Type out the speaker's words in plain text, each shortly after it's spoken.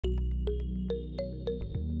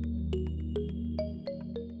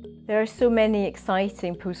There are so many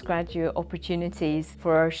exciting postgraduate opportunities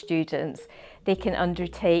for our students. They can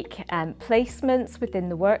undertake placements within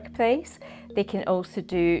the workplace. They can also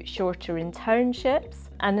do shorter internships.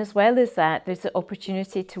 And as well as that, there's the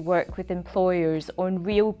opportunity to work with employers on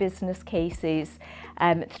real business cases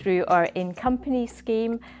through our in-company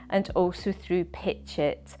scheme and also through Pitch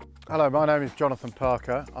It. Hello, my name is Jonathan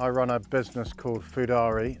Parker. I run a business called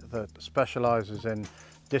Foodari that specialises in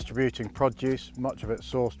distributing produce, much of it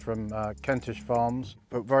sourced from Kentish farms,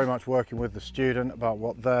 but very much working with the student about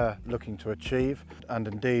what they're looking to achieve, and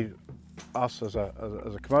indeed us as a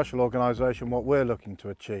commercial organisation, what we're looking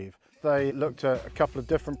to achieve. They looked at a couple of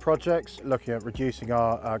different projects, looking at reducing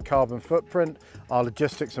our carbon footprint, our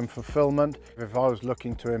logistics and fulfilment. If I was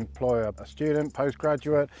looking to employ a student,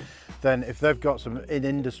 postgraduate, then if they've got some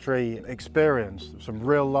in-industry experience, some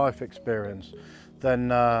real-life experience,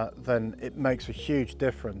 then it makes a huge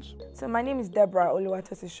difference. So my name is Deborah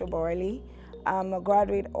Shobowale. I'm a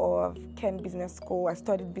graduate of Kent Business School. I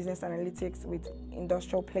studied Business Analytics with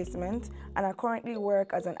industrial placement, and I currently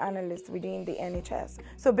work as an analyst within the NHS.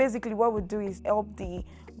 So basically what we do is help the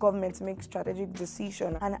government to make strategic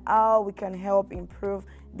decisions and how we can help improve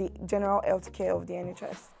the general health care of the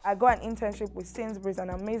NHS. I got an internship with Sainsbury's, an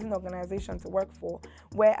amazing organization to work for,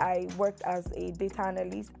 where I worked as a data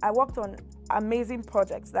analyst. I worked on amazing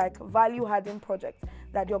projects, like value-adding projects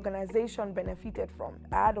that the organization benefited from.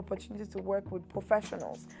 I had the opportunity to work with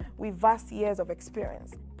professionals with vast years of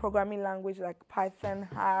experience. Programming language like Python,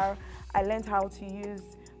 R. I learned how to use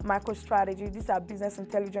MicroStrategy. These are business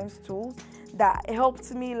intelligence tools that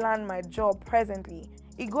helped me land my job presently.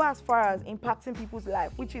 It goes as far as impacting people's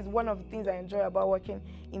life, which is one of the things I enjoy about working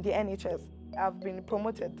in the NHS. I've been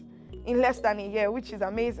promoted in less than a year, which is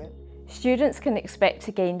amazing. Students can expect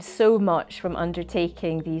to gain so much from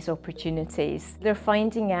undertaking these opportunities. They're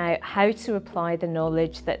finding out how to apply the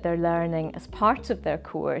knowledge that they're learning as part of their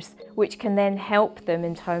course, which can then help them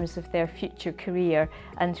in terms of their future career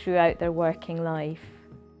and throughout their working life.